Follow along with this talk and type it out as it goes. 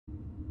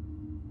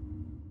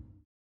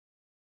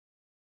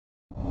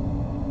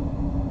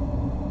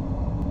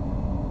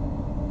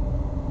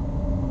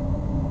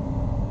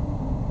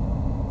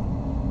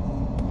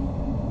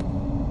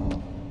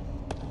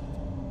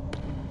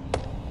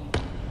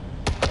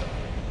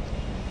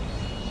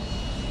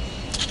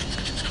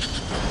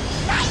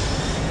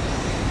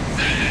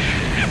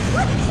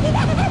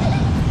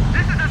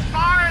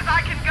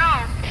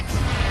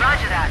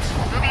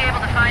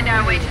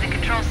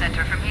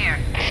enter from here.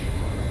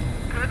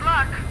 Good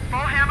luck.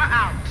 Bullhammer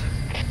out.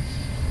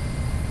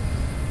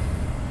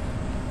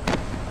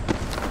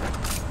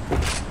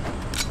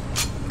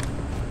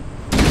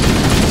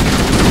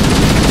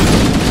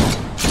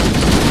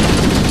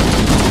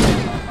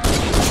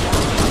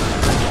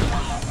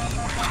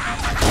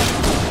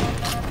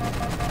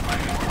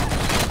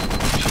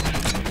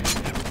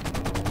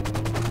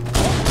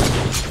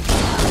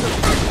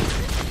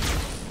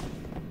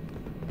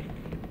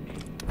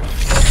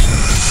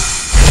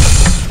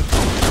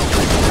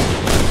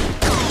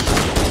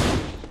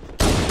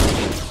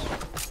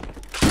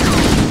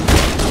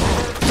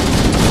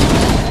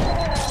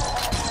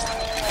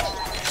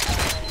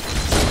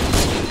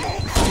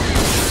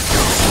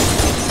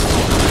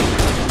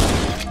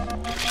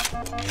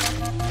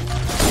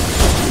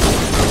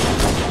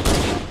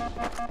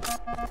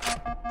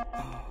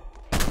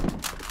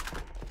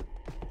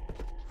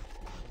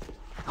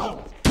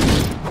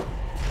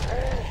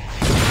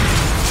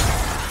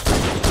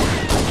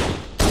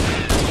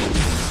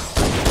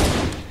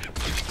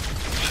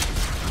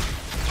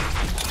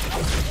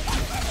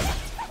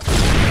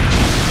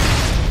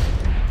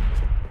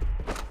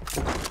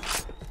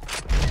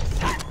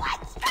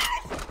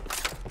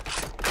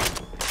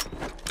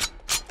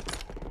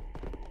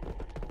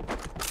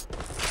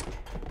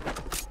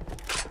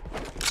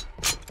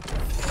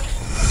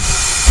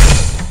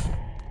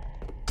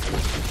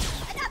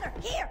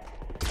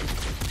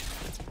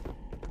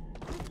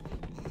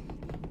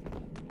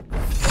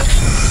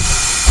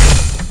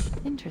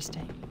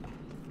 Interesting.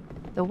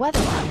 The weather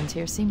patterns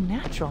here seem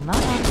natural, not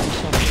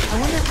artificial. I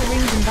wonder if the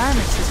ring's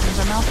environment systems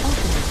are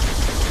malfunctioning,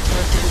 or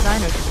if the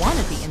designers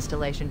wanted the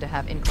installation to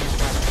have inclement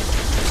weather.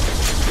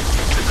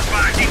 This is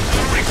Fire Team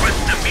 2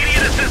 requesting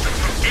immediate assistance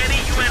from any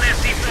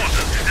UNSC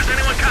forces. Does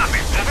anyone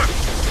copy? Over.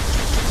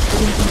 I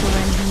didn't think there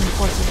were any human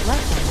forces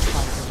left on this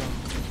part of the ring.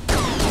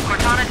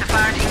 Cortana to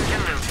Fire Team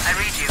Zulu. I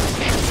read you.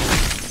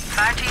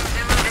 Fire Team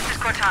Zulu, this is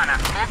Cortana.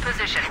 Hold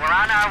position. We're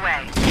on our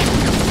way.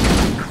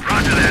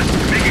 Roger that.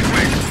 Make it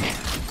quick.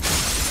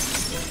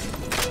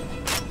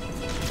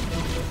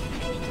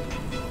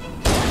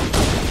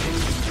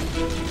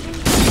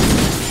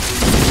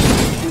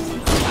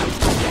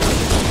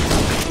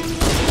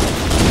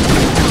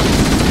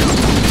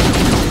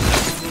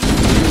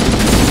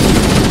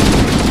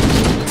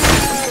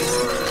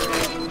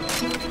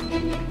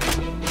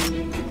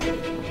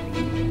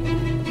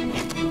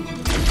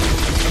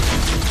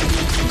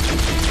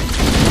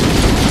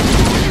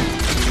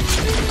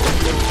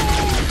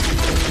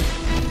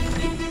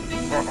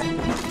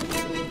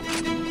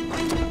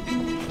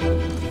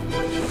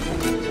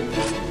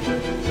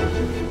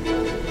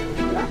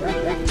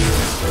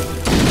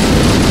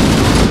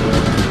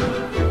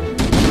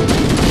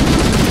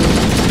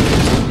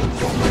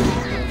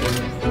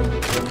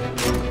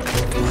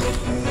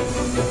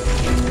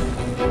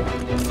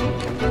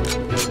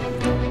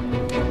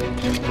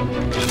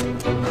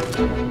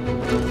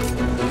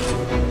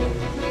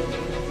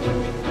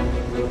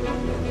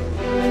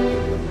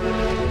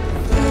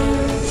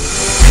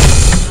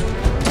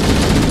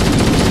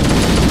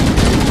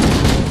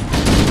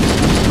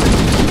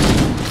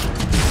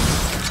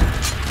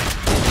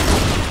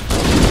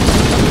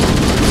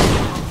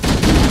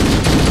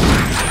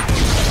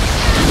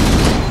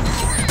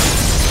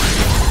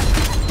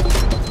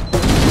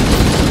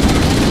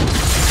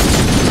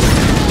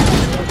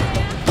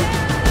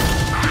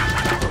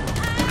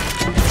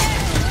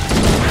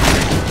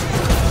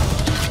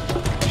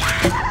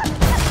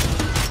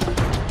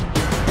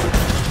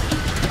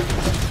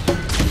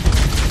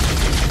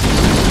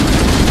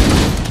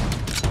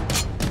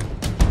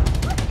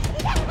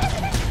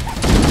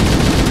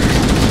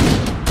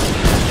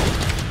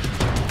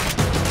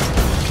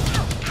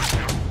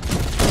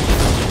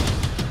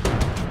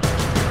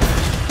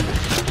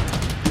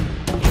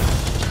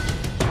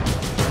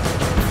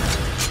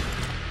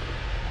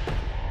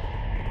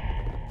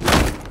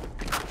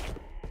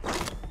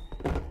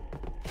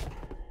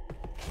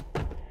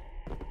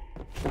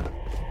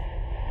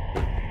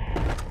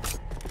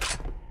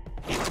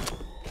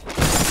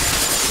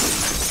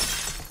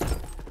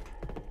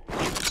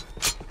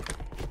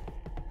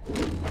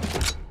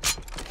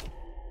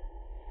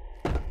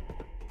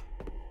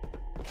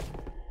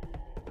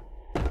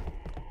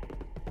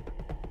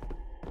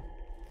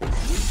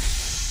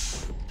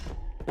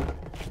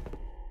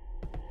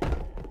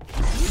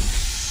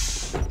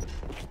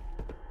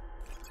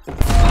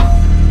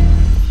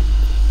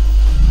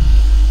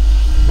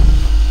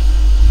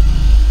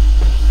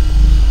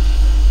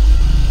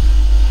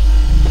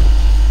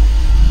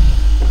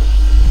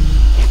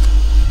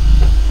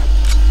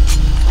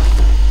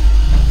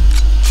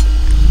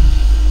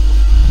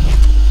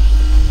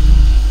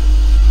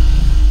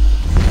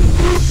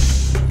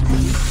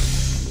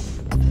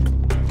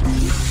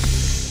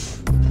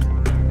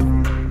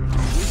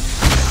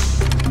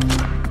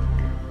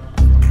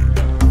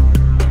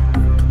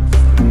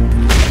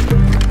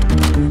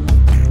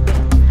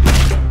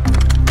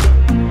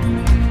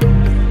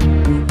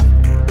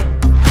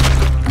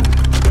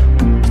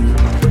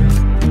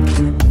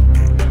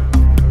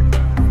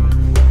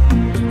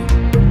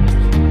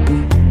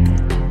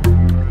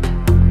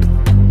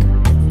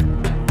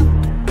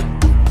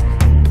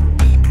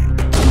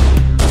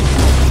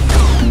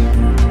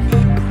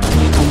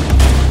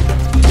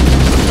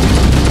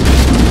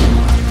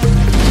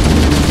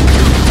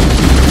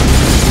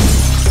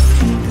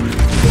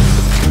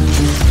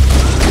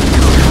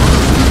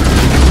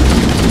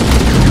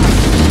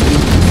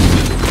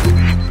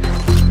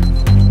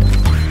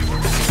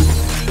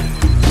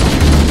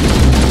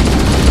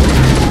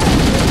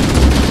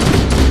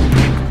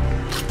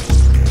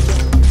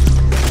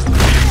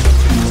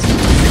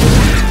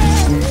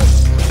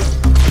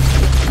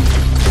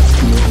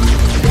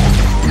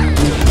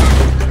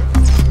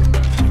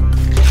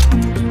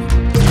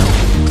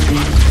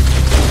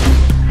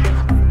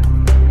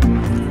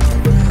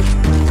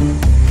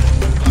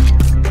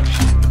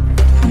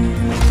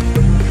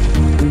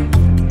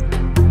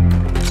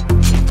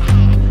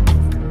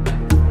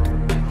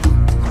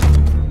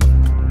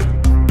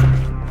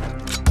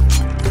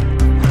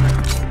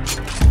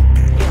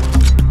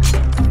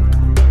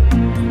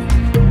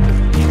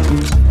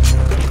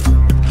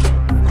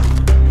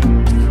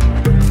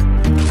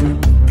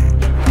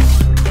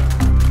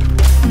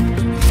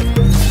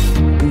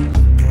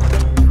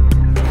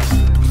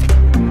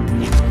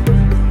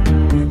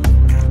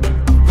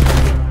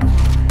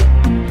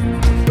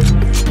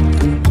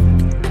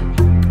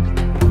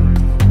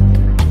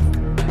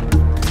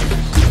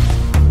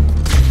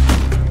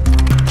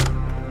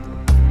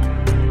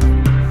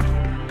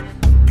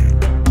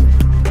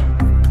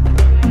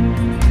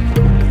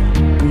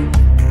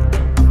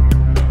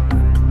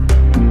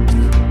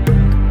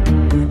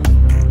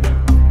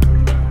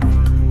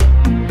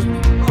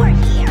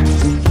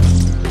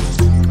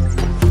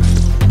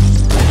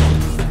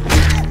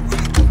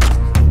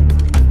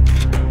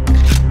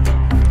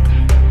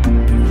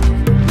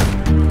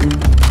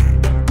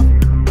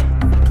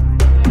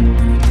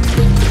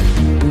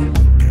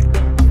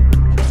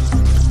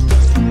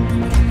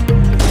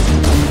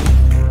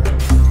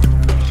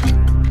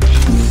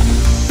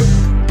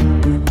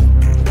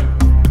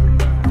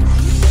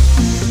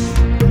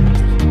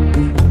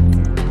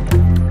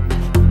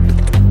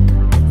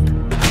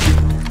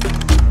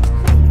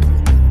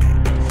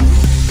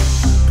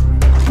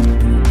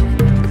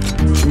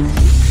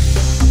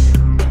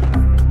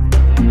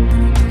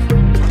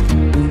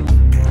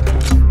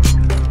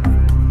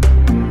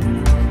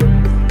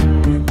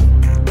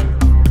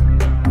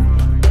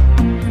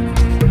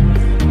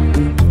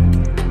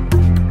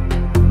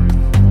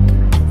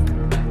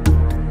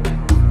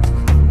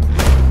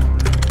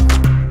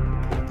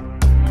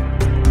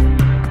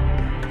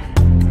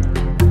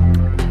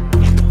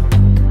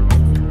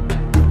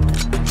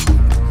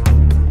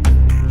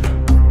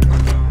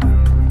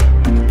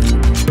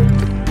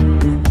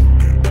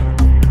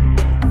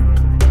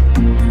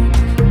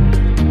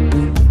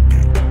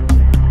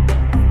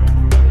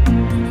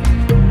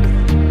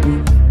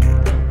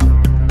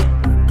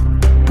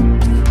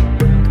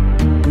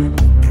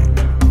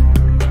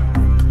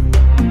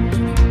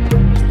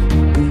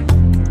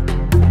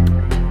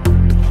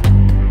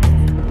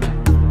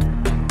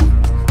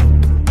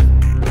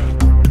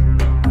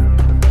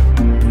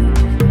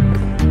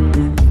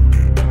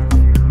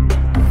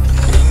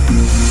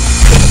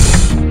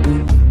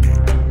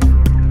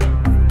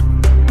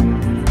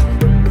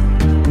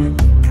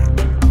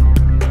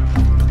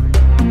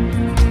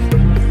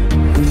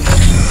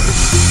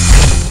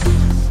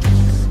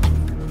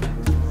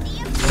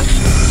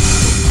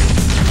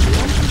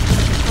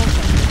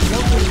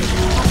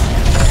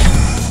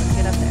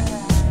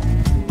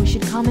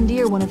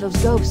 those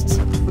ghosts.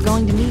 We're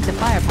going to need the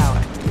firepower.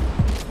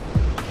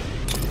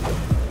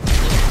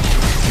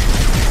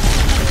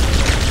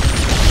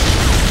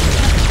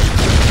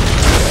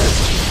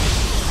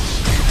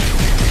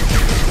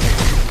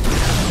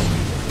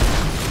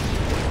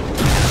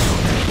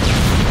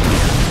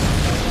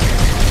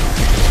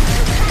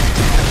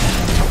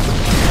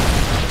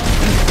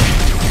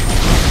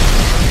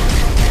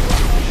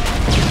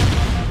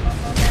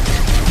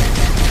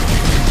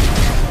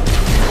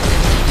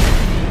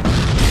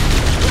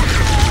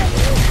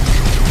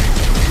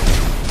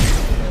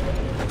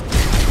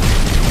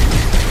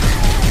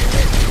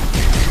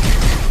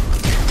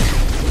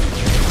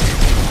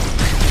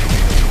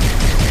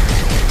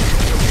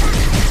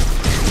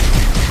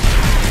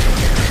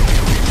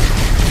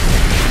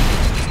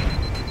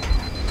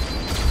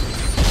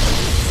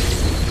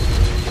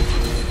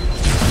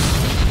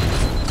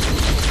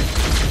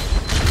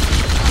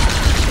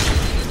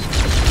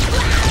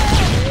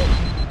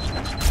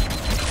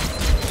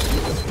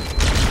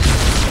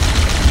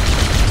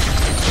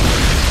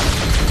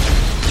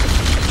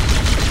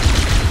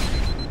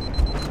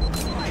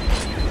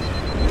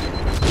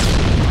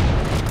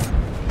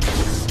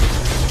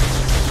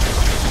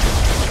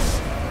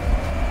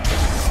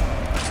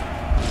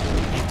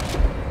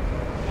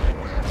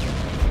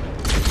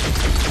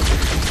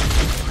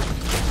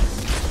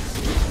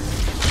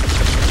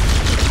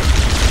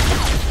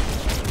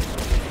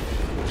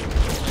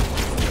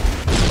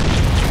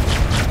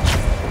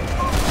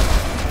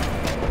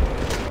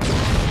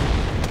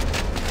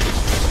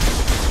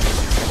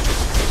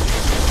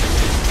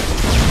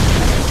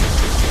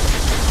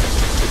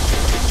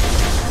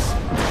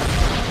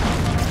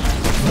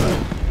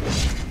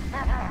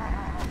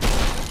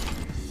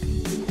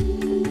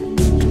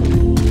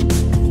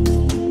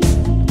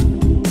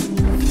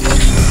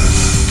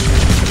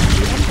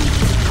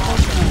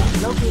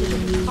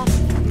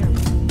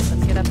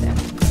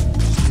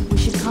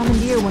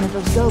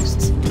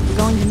 Ghosts. We're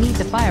going to need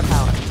the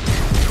firepower.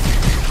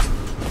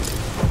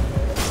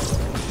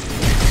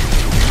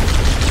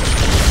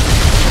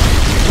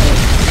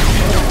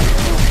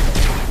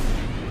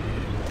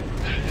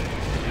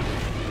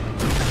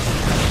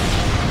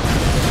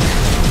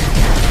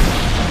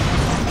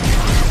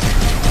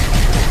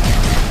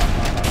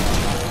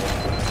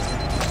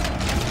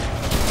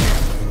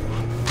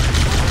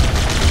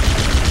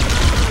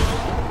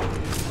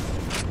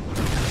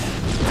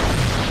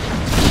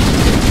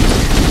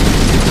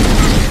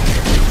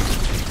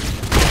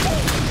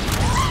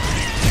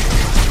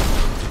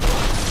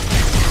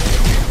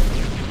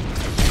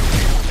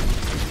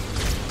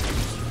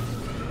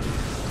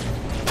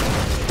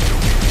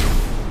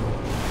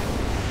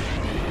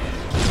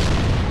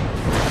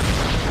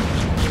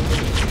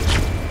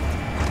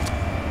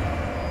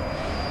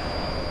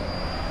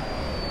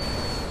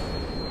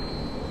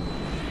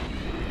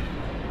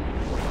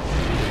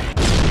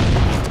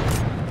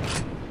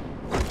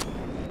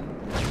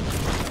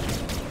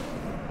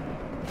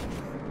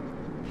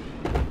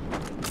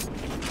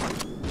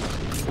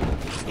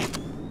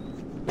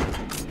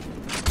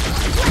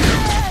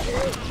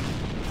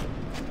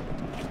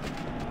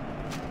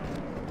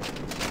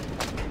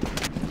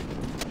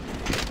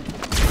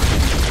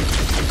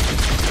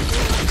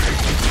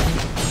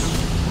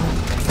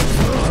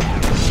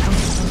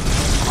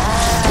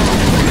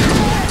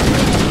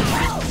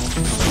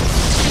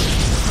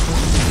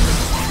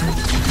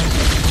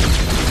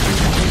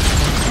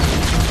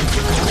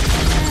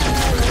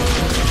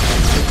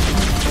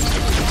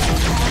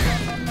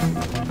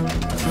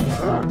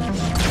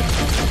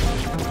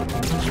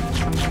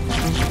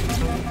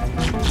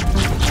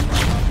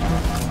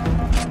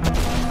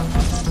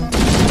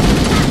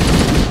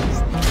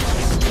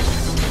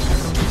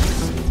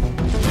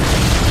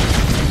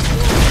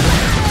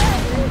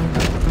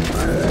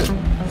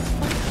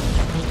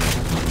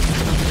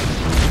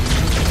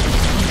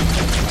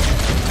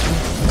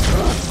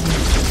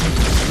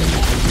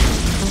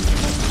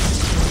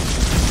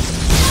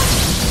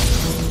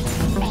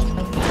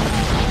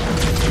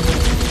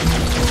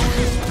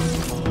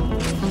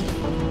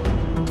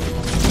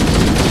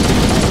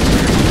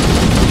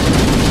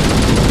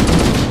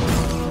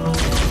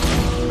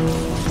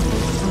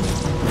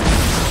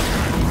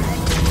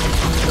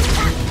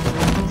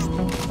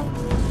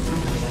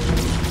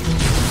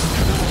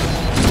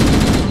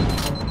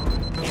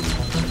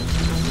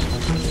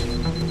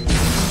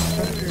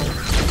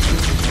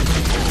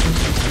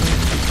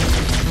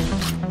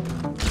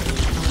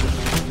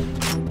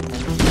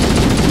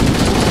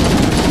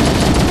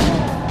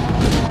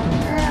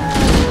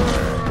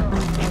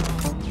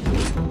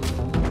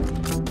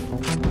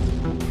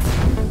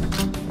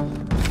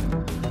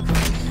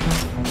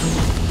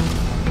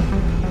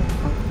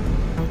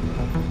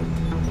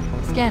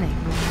 Scanning.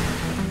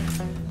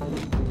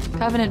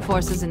 Covenant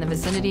forces in the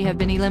vicinity have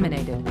been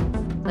eliminated.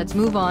 Let's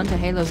move on to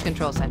Halo's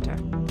control center.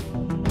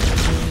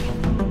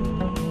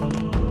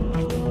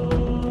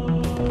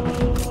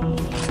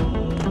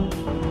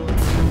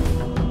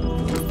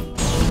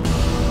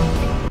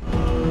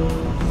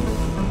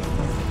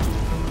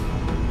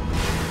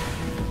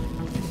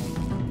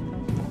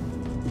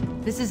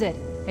 This is it.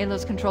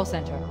 Halo's control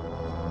center.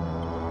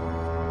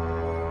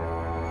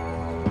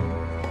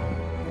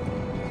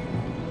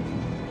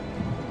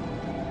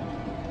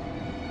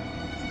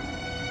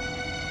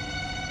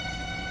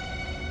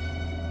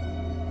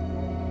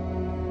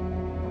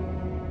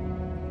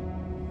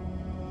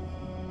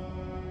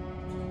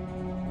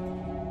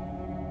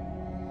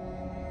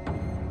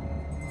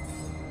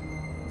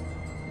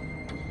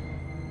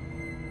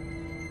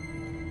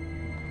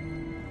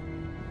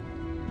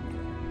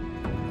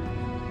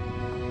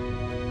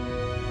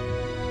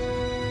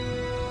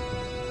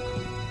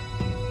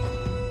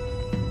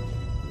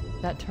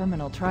 That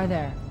terminal, try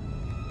there.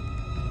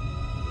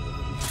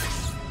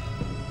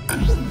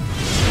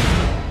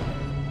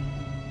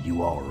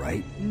 You all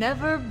right?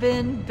 Never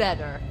been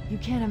better. You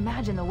can't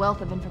imagine the wealth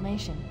of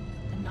information.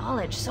 The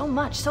knowledge, so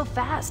much, so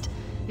fast.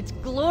 It's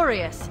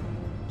glorious.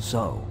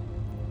 So,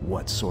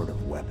 what sort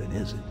of weapon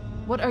is it?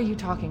 What are you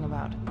talking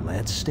about?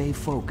 Let's stay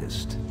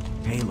focused.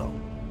 Halo,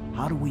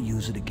 how do we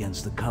use it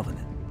against the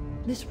Covenant?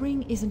 This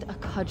ring isn't a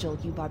cudgel,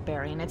 you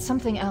barbarian. It's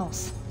something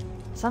else.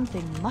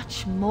 Something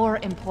much more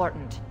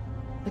important.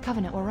 The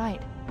Covenant were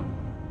right.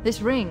 This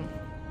ring,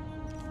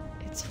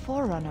 it's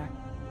Forerunner.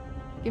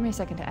 Give me a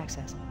second to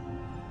access.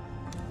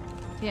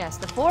 Yes,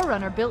 the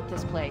Forerunner built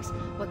this place,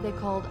 what they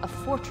called a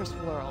fortress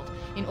world,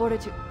 in order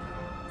to...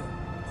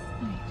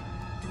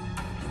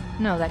 Wait.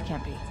 No, that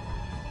can't be.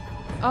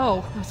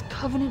 Oh, those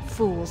Covenant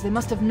fools. They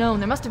must have known.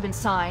 There must have been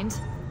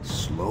signs.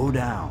 Slow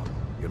down.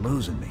 You're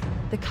losing me.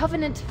 The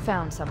Covenant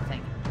found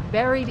something.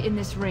 Buried in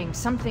this ring.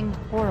 Something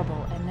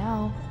horrible. And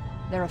now,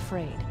 they're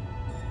afraid.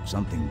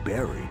 Something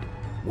buried?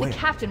 Where? The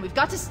captain. We've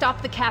got to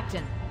stop the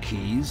captain.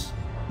 Keys?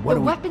 What The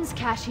do we... weapons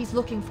cache he's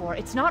looking for.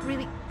 It's not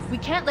really... We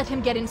can't let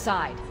him get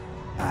inside.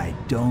 I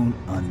don't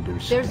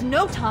understand. There's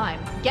no time.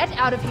 Get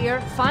out of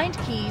here, find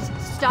keys,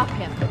 stop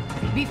him.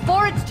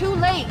 Before it's too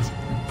late!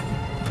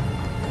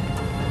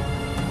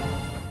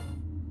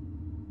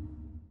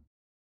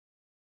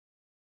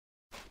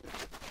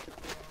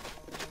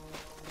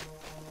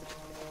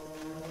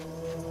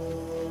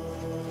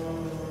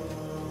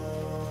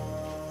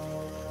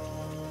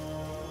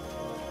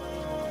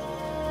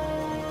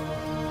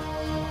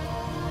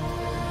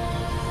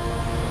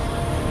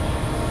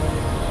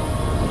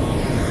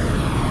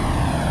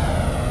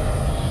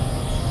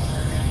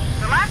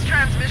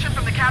 Transmission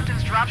from the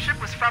captain's dropship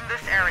was from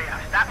this area.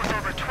 That was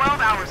over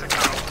 12 hours ago.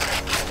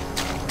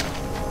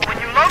 When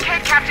you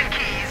locate Captain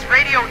Keyes,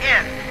 radio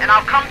in, and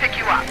I'll come pick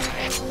you up.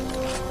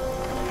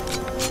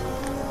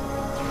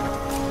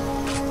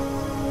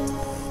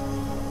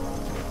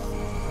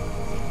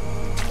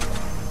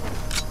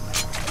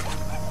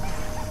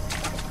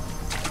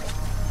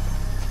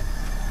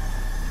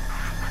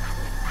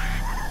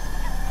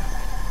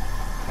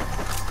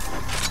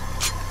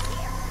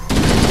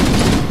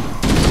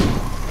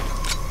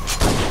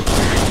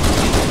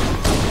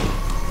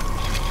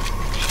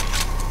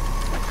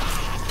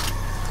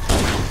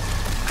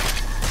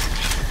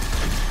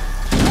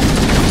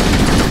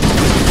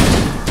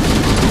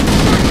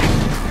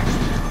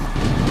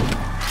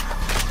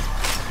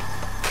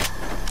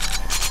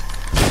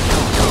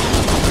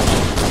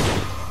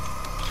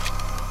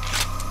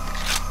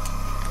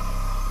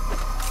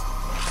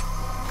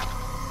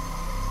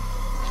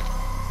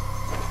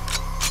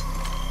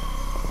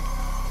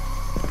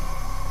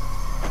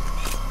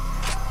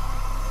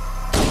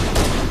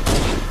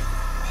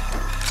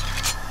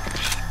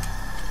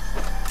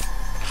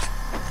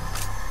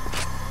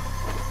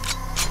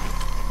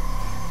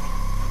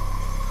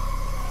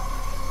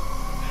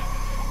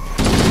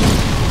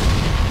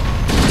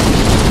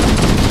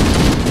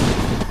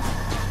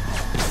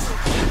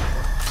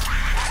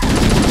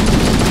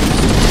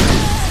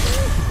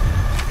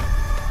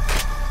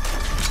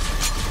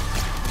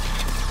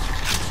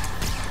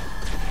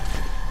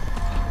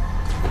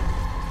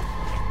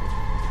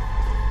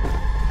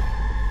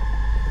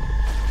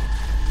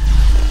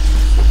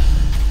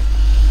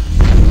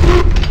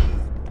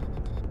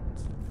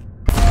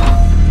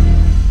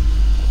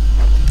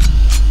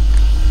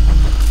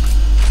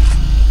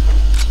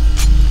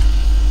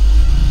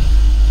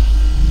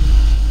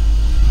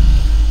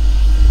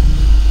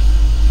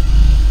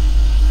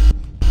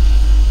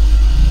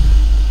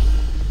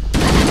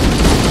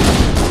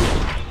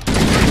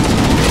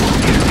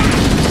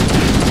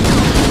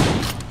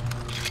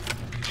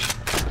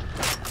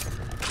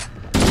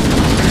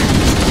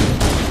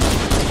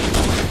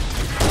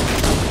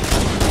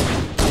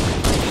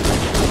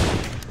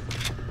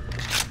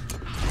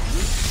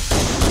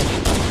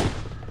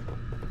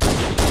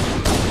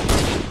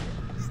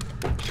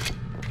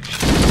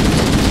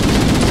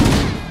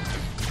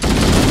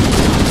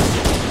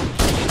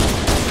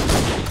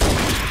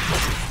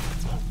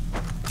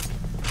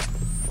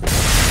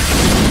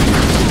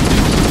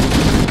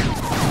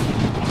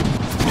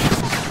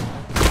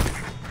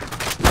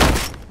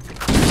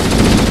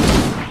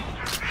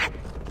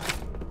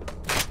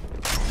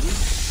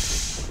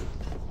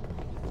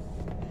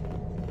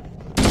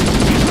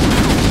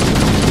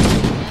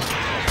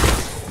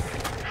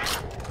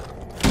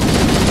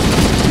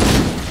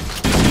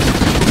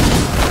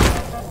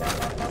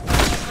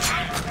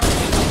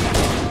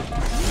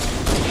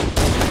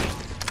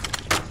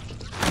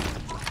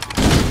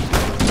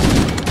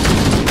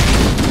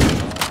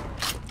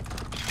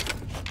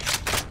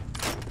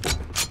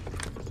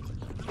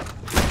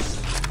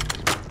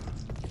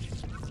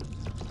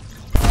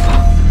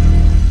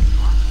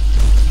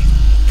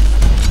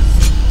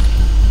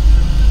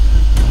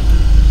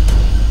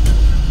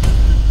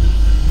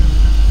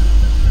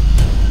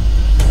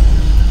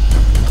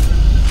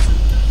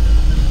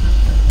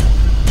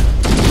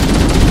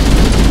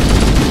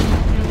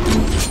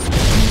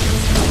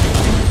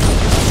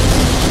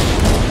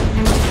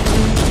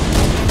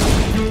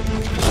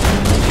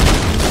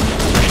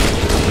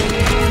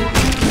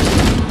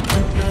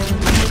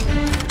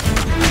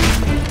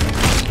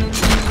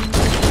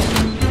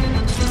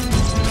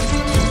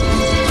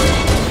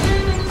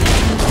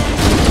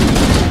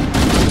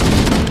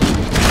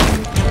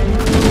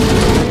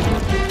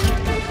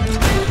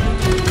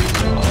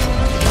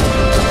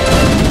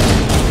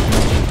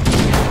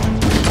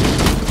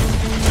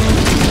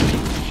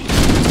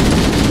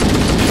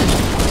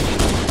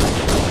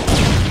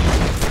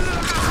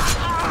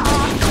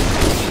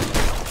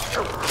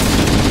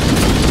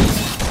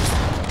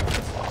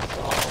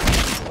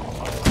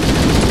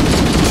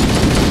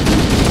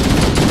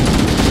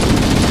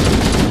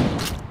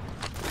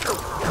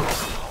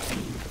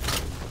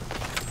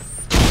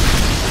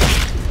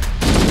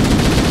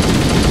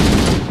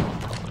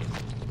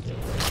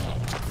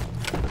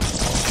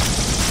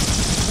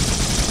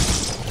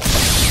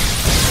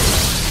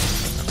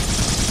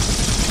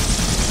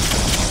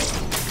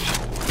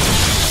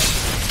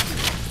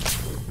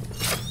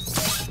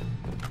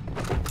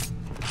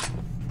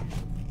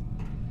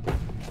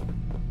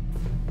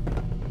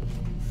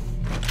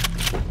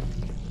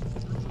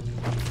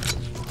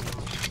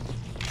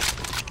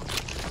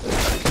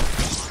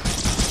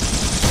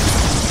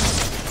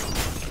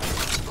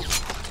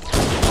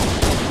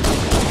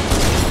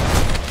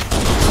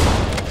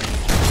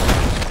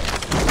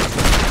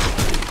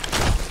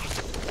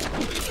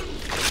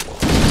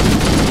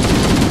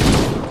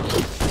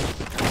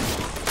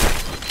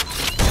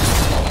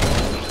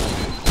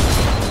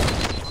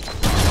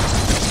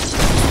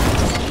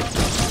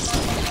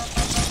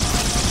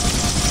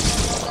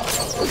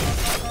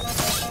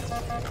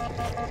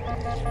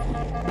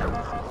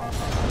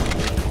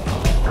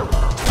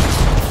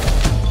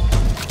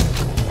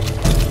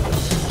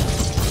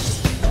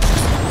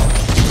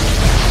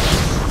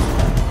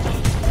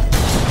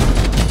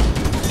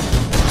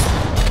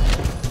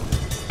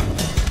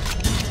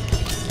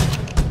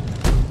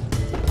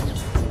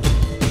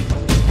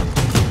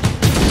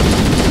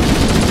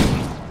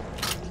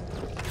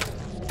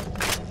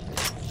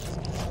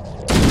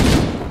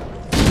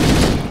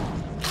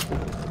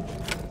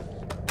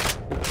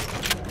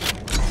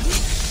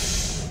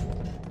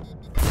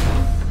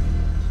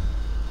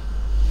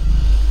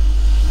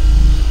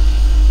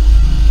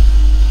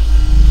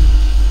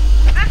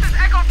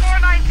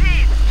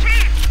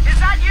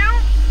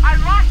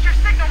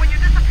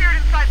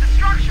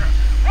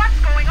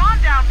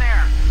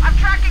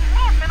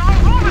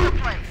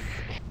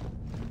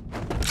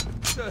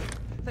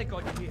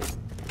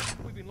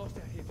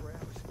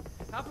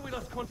 After we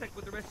lost contact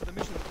with the rest of the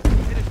mission, we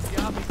headed to the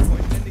RP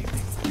point, and then these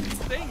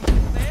things,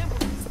 they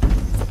ambushed us.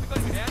 We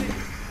gotta get out of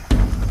here.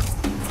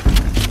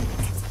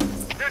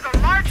 There's a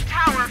large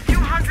tower a few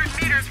hundred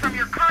meters from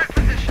your current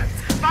position.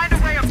 Find a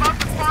way above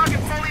the fog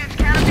and foliage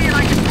canopy, and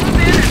I can move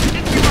in and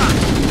pick you up.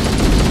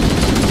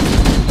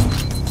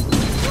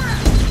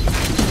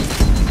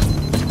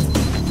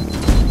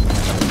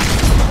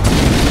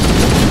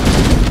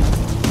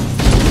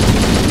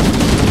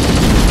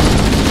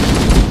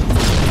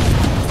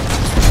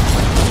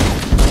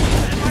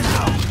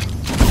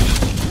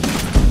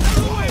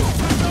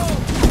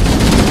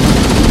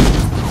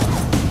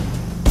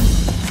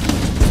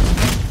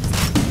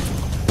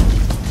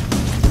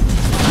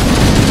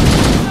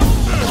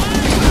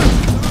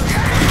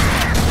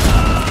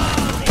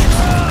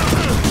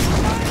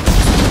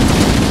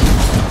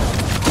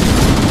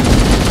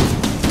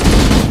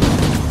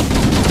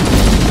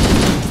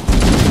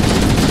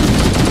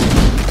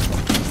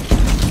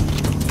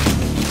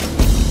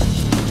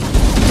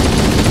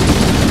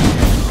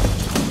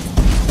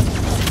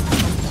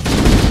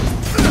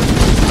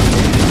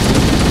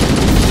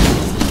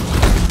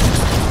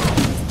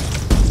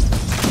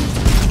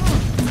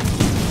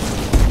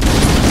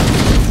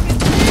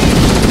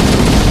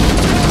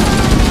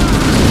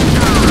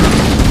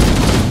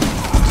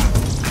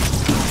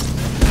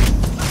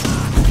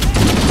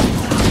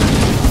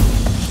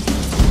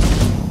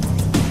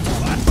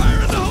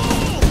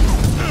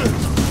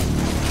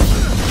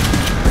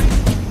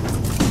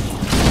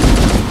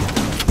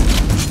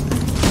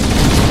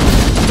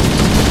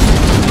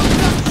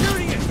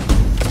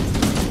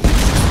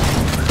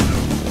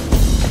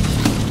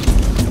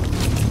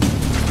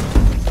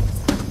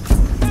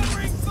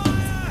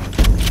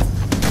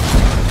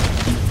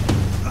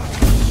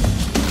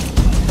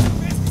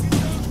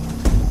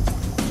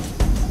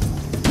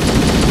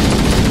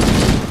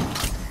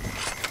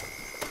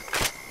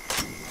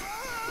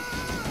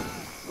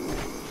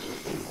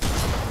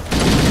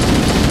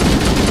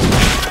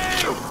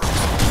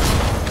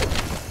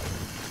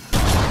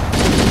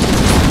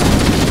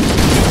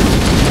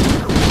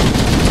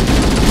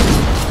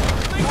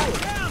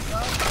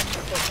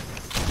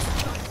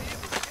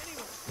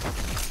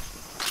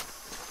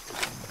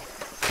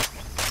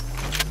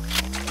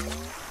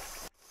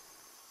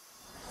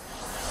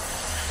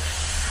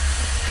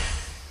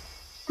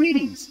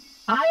 Greetings.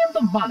 I am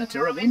the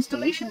monitor of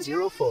Installation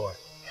 04.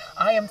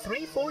 I am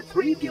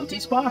 343 Guilty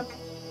Spark.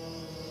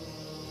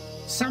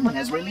 Someone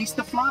has released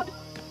the flood.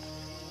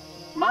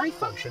 My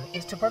function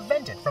is to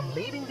prevent it from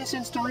leaving this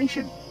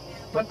installation,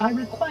 but I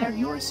require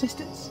your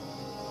assistance.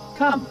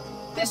 Come,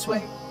 this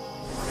way.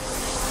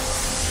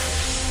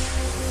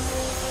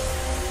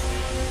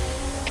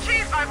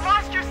 Chief, I've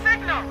lost your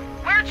signal!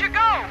 Where'd you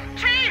go?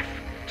 Chief!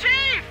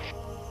 Chief!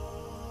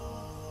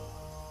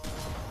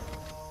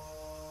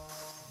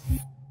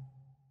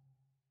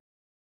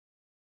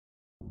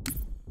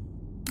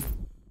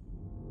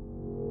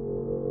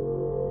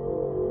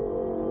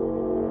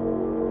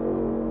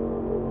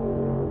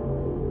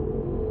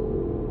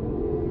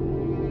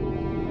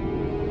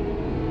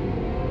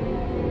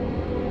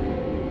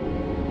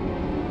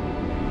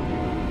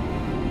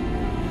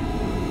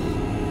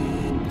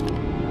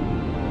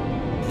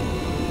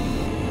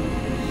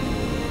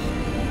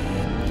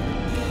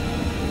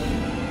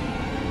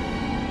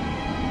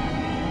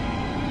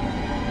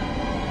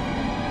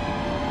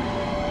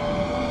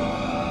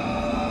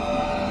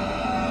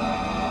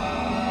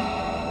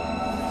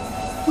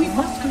 We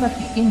must collect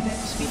the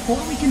index before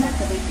we can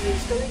activate the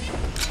installation.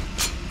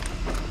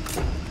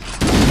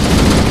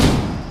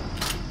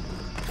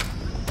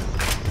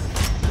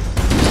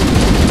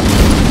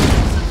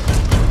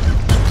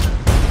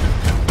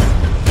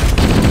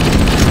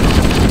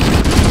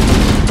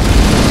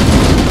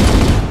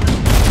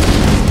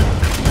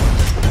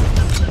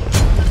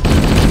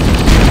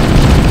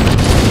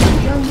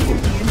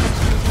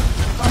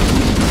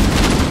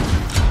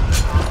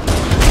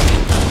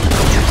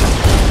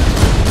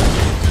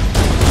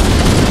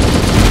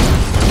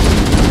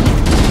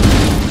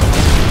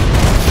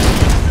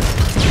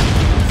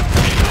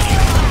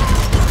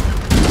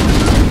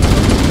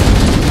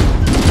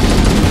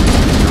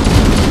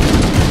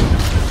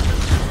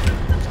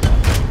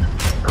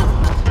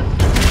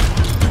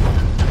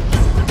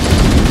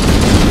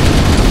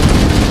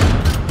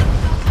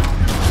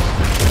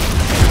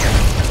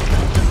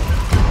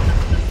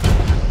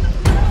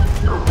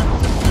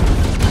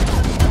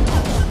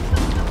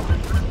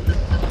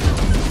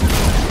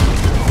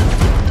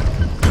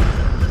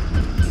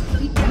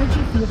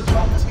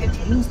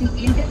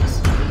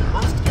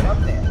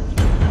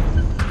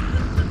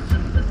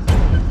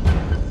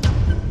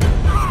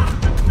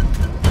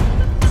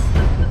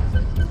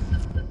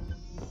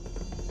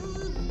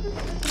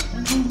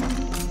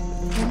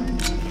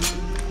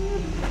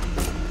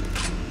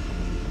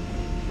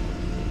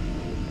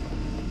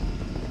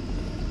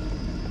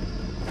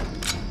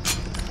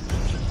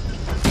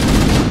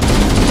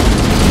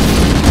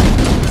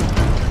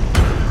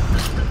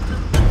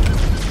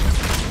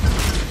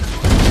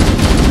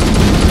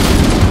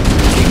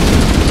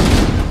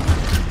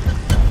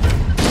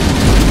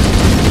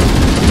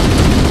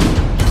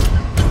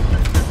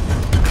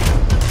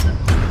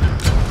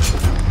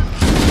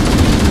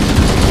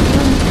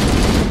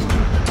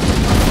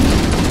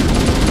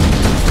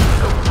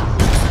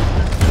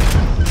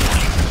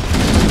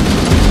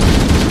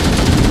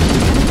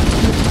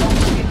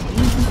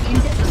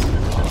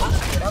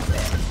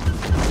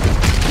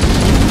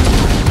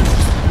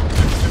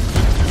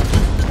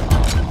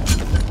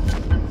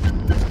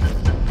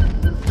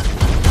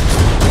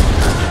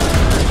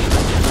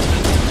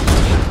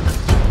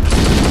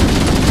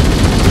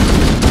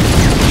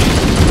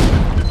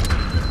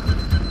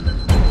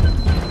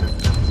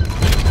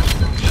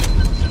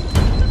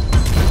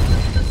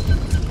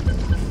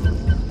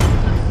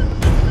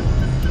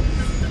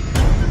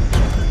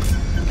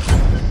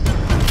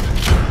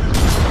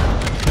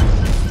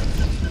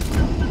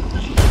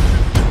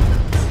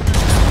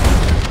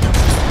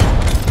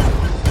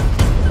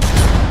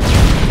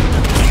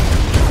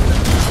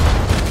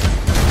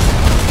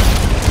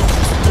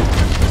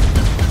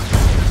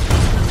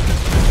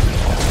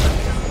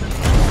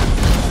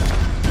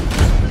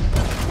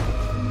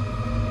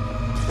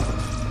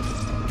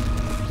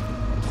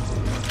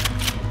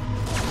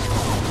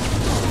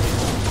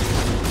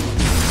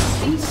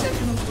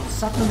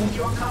 supplement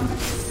your combat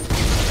system.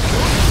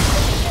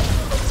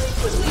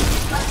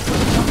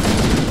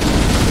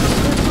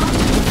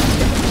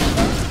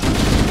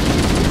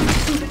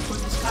 Suited for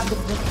this kind of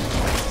mission.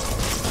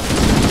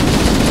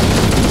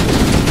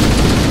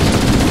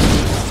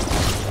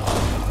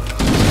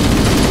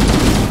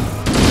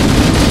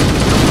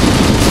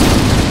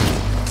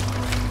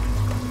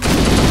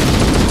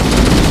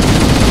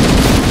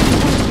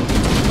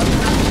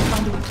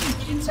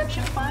 In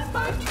section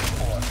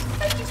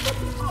 5524, and just let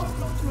the power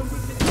flow through a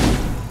good bit.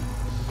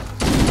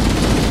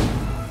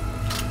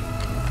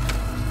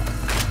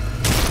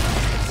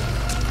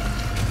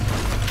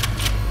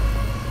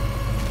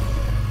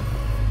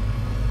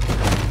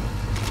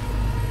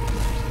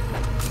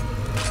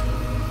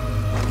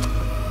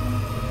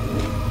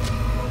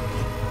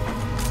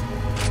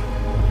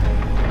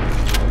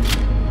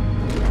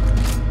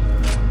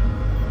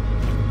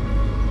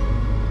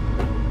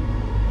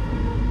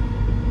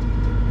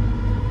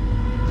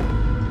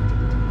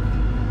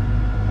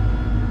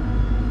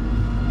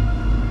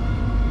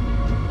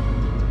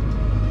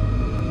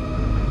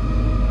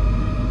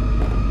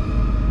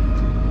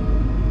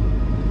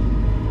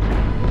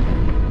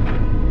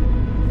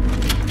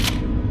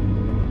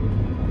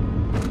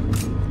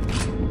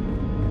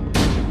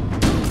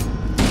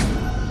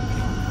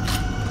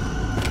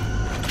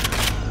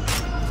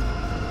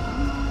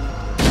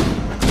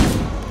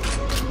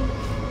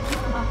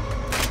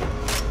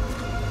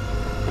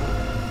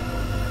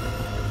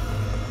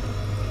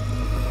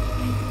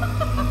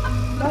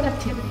 Flood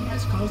activity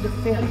has caused a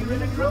failure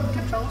in a drone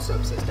control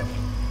subsystem.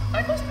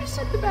 I must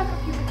reset the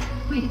backup unit.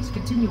 Please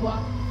continue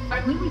on.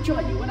 I will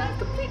rejoin you when I've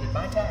completed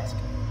my task.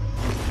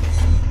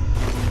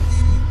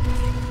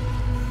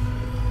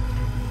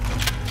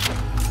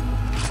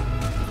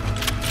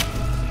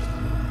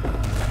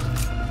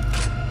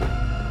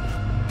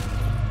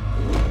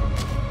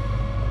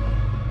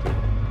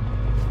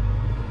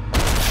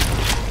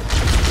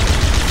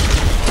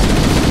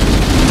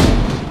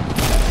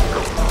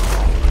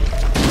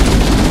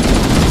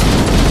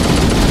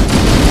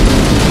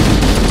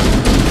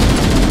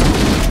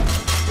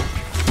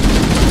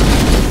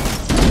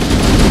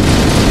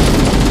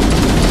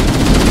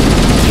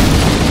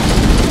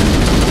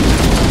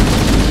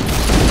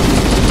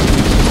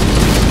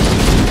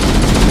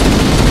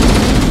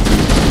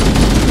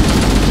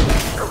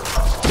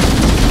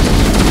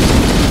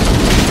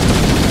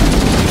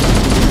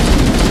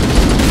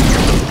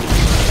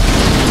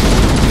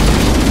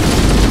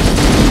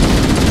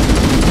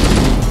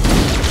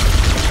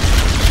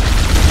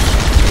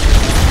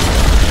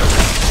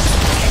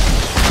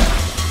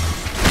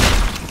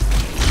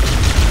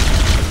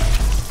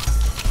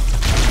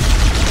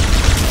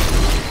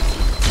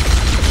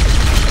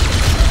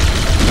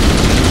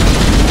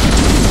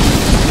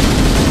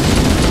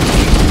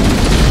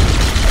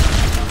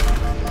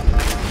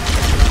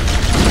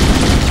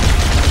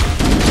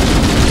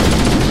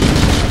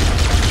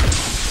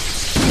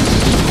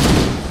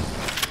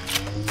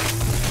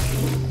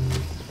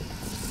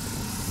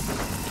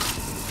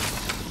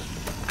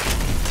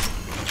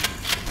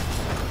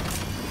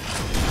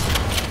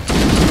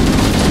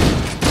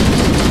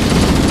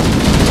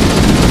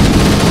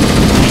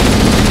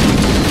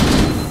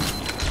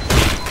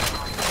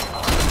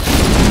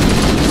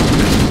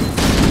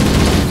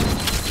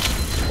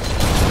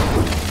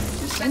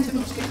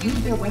 Use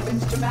their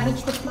weapons to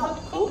manage the flood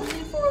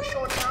only for a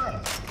short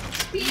time.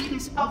 Speed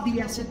is of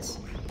the essence.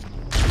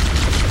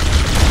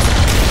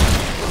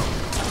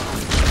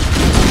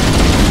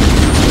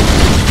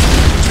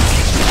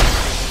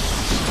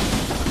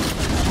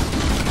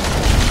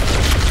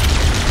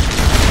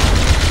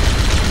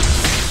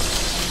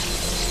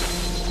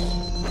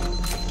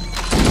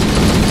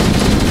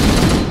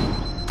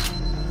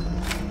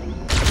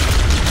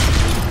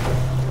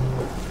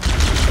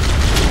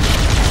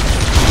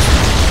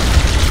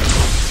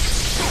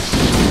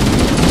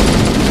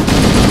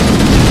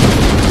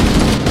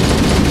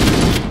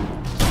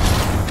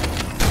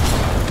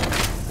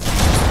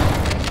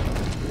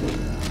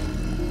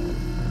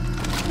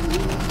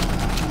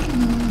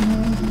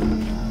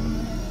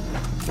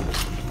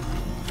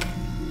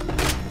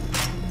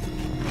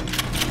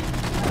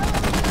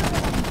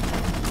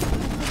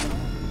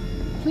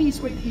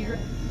 Please wait here.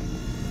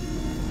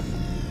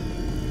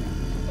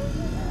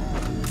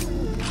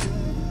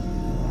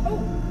 Oh,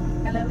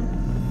 hello.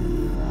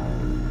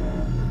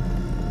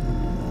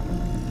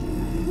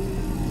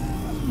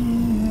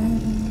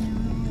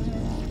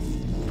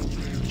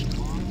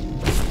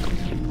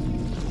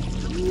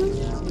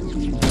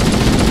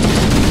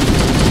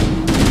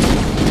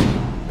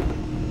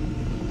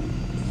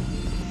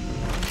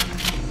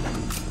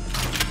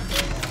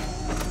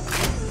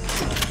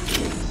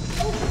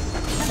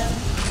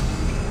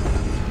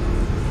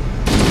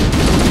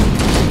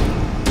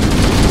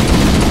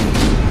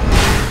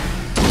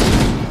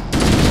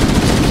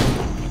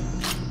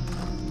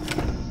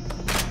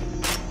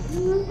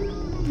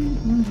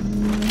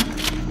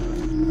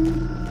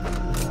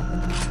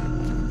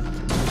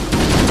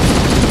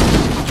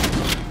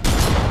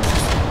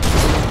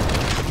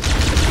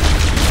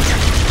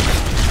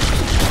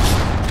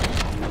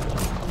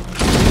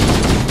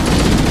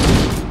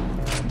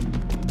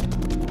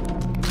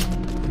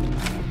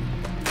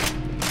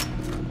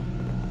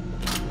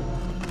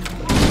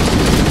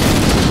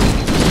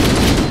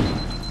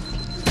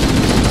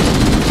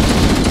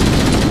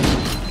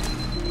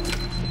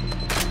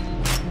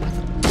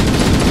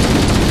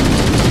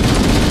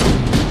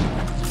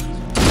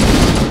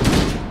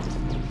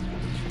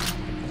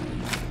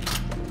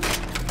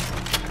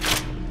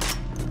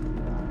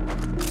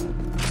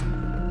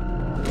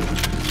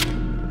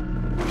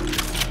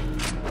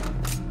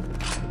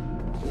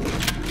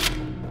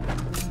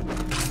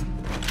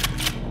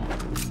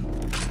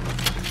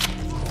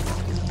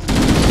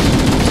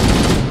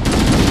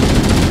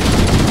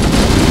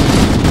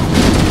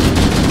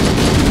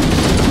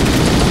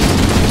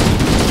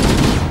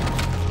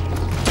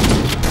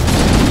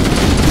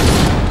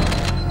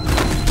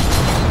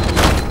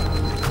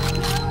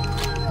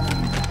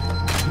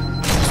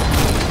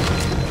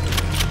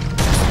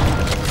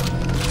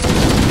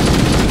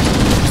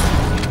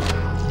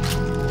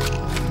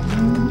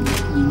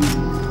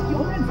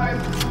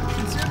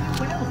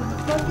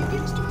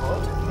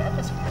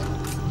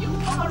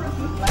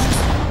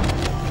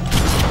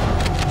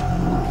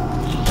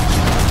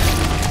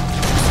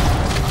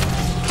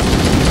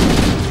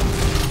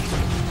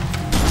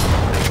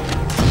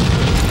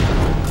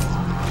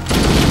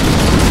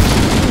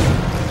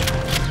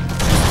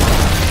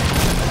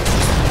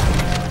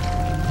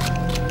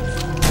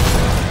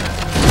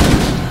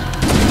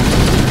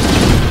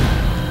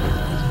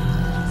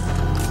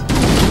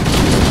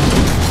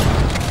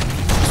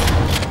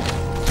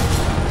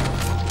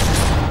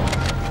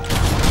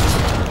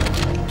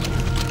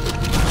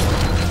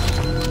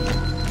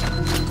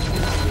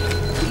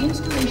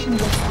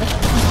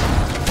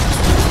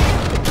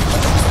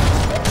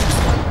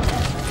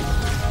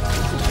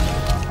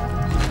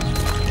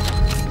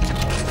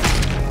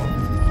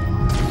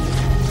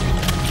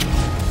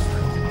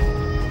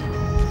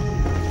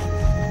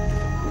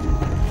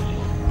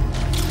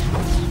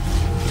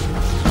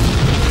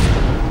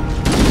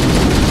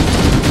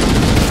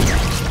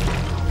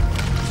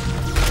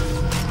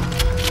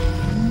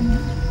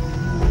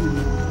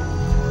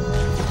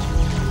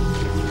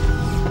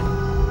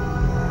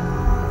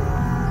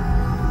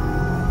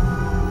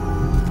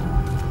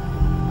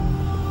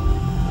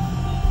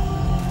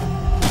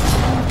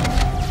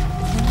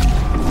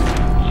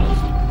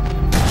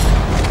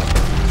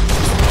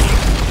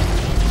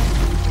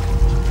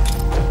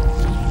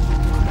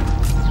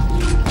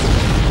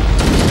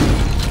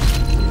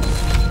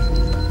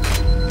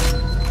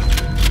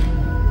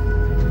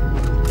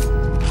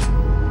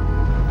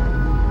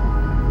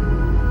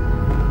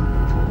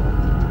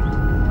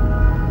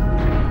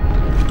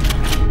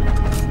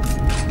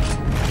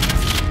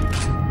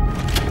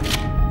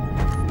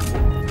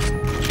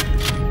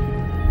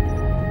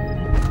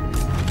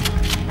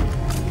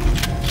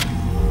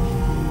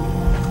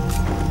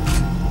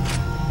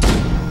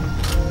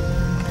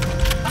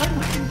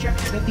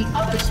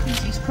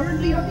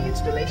 currently on the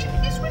installation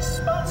is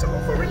responsible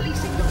for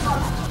releasing the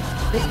flood.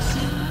 They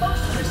seem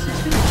most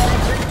resistant to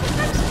access.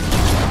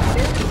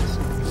 There it is.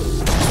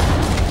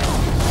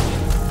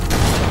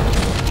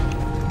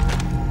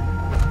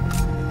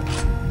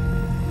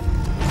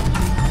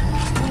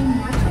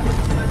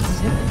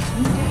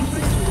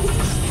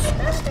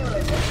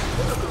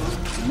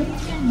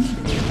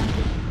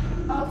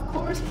 Of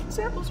course,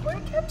 samples were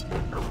kept here.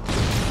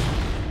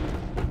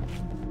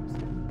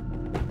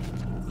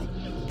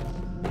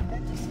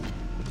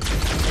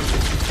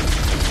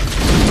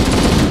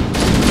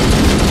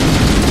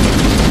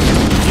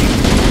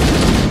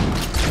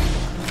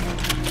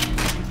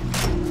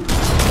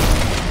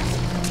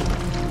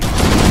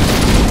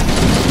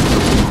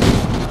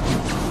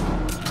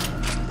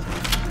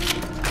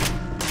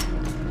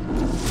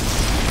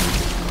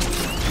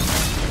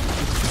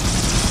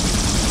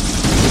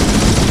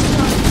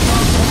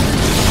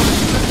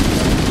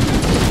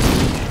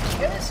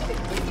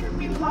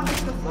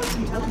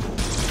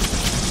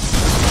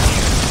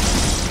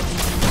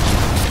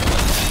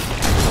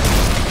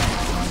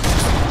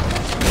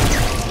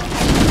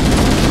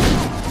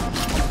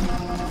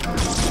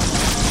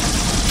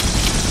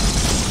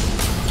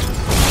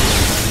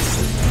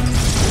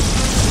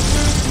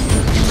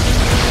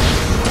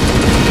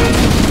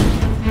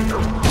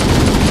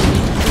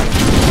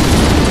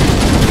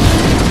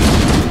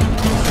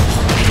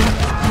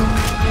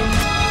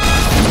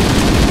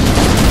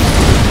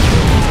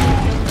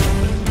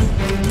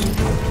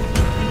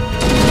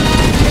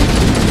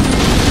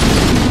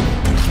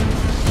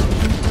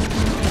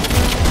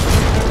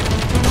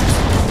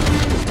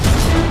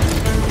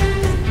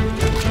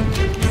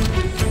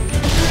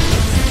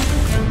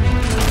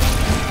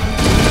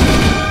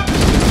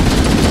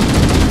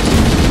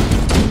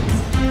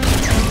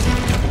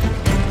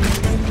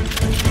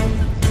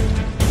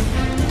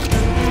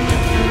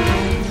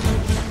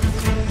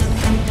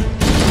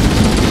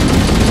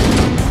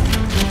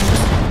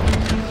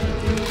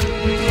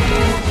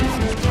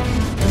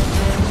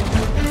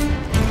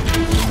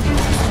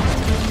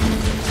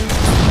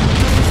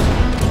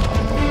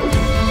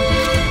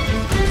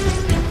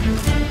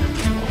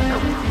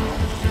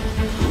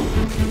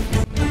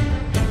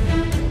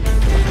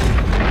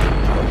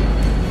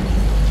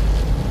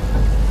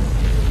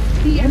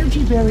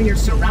 Barrier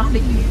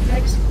surrounding the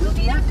index will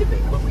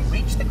deactivate when we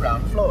reach the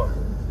ground floor.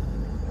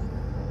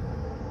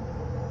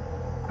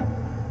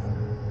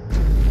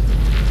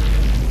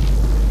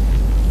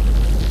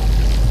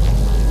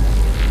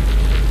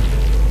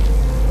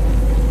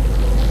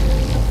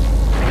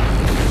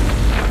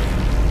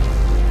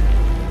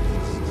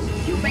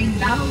 You may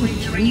now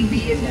retrieve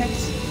the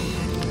index.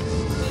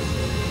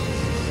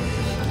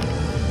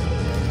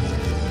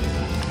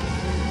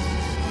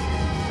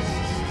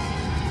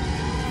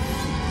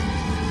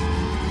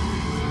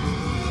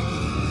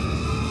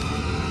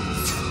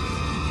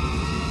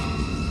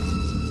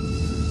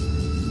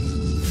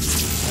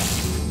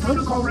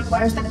 Protocol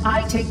requires that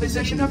I take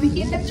possession of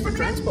the index for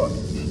transport.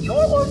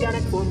 Your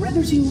organic form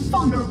renders you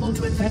vulnerable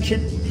to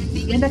infection.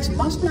 The index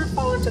must not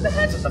fall into the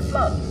hands of the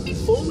flood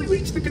before we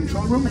reach the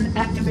control room and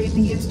activate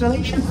the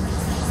installation.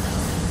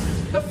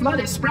 The flood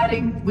is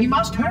spreading. We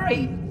must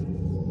hurry.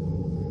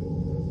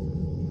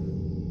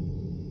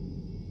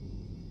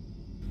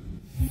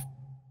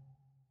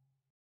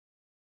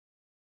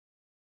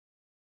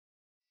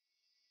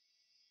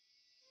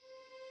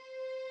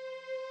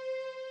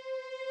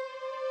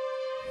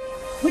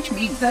 Which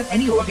means that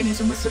any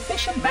organism with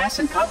sufficient mass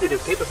and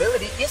cognitive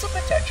capability is a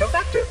potential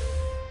vector.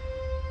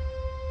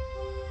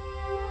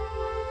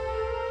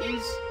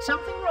 Is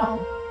something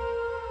wrong?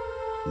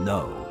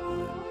 No,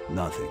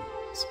 nothing.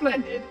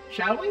 Splendid,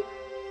 shall we?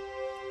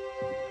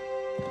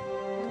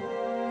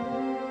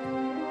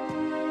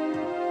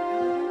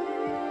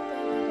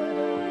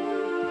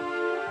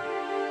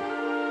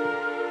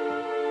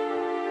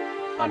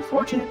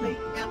 Unfortunately,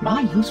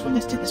 my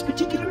usefulness to this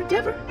particular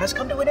endeavor has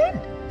come to an end.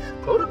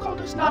 Protocol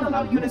does not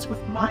allow units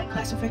with my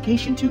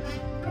classification to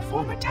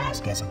perform a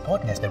task as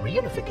important as the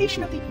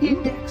reunification of the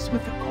index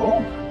with the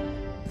core.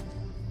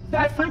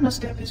 That final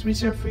step is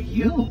reserved for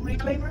you,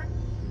 Reclaimer.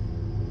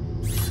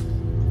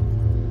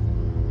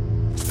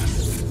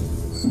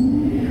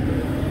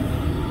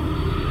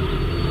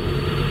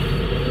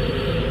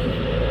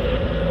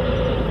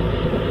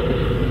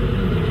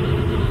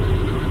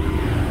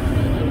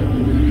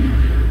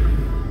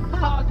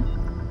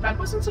 That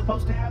wasn't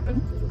supposed to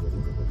happen.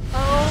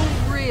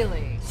 Oh,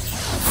 really?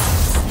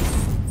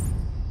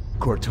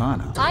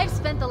 Cortana. I've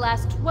spent the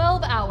last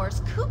 12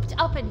 hours cooped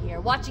up in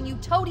here watching you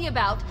toady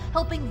about,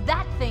 helping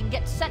that thing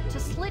get set to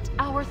slit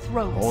our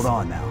throats. Hold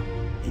on now.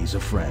 He's a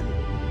friend.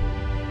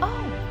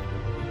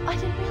 Oh, I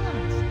didn't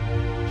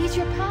realize. He's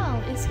your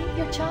pal, is he?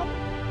 Your chum?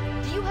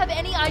 Do you have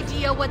any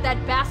idea what that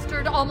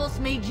bastard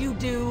almost made you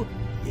do?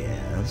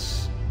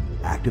 Yes.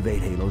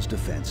 Activate Halo's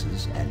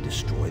defenses and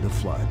destroy the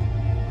flood,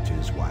 which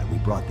is why we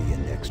brought the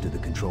index to the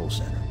control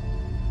center.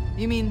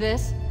 You mean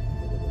this?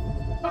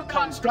 A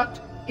construct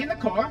in the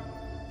core?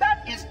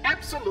 That is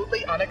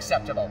absolutely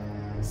unacceptable.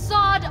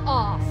 Sod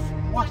off!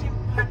 What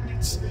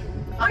impertinence!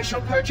 I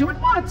shall purge you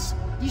at once.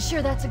 You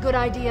sure that's a good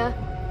idea?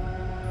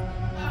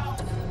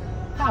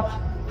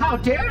 How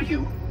dare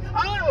you?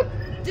 I'll...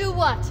 Do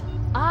what?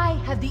 I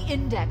have the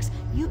index.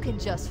 You can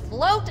just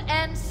float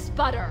and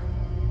sputter.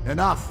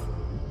 Enough!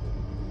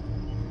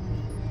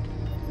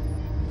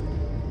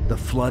 The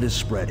flood is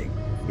spreading.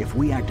 If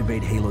we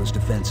activate Halo's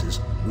defenses,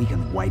 we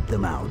can wipe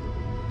them out.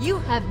 You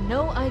have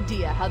no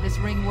idea how this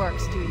ring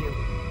works, do you?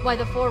 Why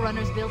the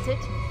Forerunners built it?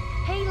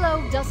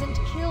 Halo doesn't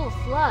kill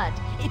Flood.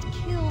 It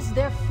kills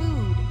their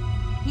food.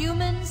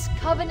 Humans,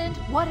 Covenant,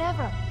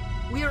 whatever.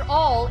 We're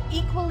all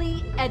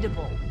equally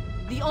edible.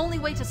 The only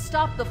way to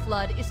stop the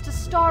Flood is to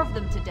starve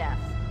them to death.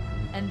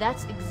 And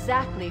that's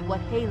exactly what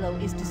Halo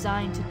is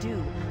designed to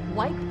do.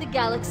 Wipe the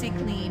galaxy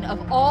clean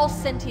of all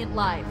sentient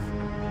life.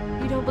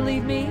 You don't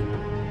believe me?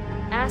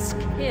 Ask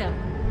him.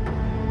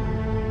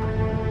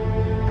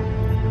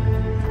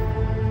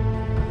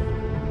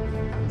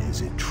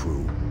 Is it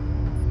true?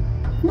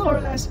 More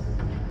or less.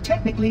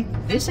 Technically,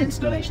 this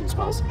installation's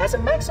pulse has a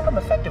maximum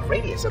effective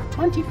radius of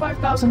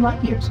 25,000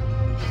 light years.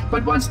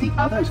 But once the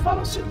others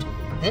follow suit,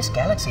 this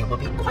galaxy will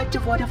be quite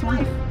devoid of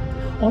life.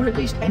 Or at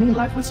least any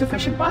life with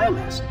sufficient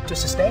biomass to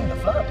sustain the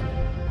flood.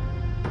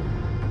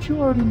 But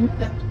you already knew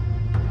that.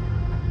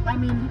 I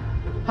mean,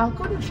 how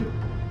couldn't you?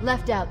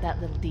 Left out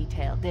that little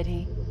detail, did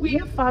he? We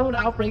have followed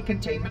outbreak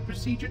containment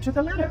procedure to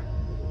the letter.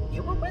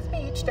 You were with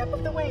me each step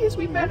of the way as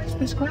we managed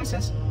this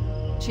crisis.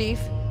 Chief,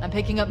 I'm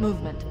picking up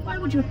movement. Why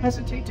would you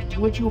hesitate to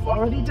do what you've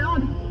already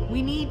done?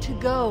 We need to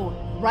go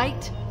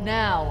right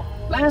now.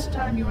 Last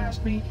time you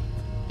asked me,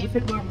 if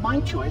it were my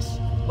choice,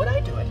 would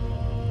I do it?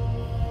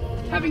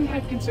 Having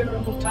had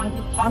considerable time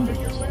to ponder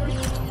your query,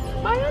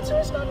 my answer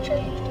has not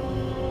changed.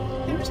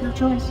 There is no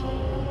choice.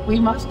 We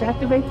must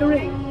activate the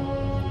ring.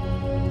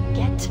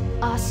 Get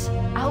us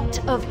out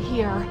of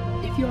here.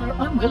 If you are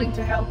unwilling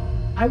to help,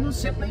 I will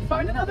simply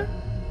find another.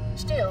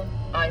 Still,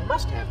 I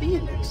must have the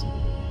index.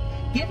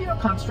 Give your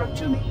construct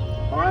to me,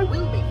 or I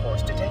will be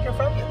forced to take her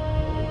from you.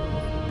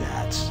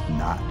 That's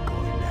not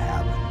going to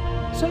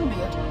happen. So be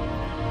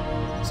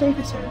it. Save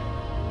his head.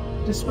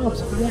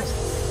 Dispose of the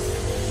rest.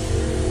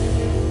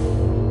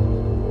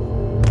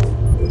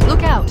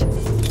 Look out!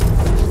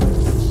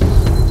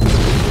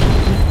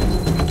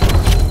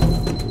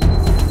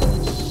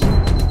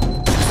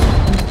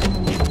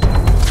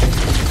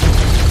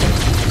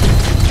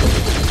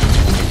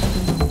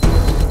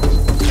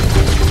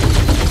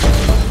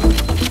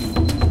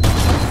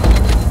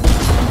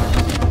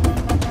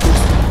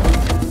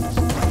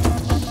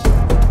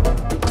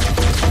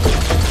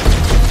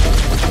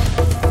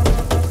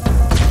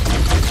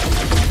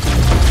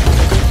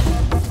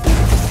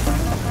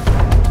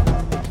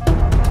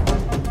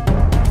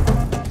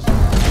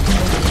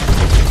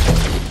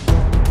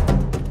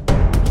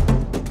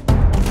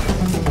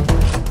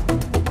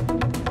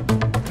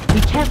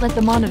 Let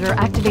the monitor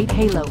activate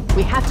Halo.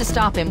 We have to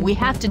stop him. We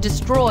have to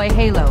destroy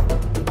Halo.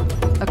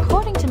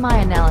 According to my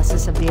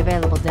analysis of the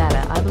available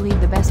data, I believe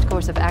the best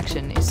course of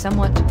action is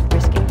somewhat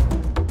risky.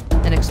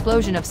 An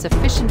explosion of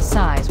sufficient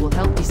size will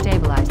help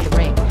destabilize the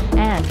ring,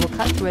 and will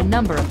cut through a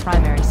number of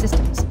primary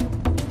systems.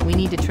 We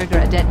need to trigger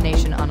a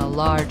detonation on a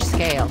large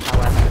scale,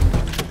 however.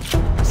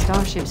 A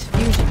starship's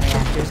fusion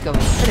reactors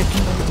going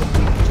critical would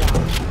do the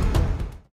job.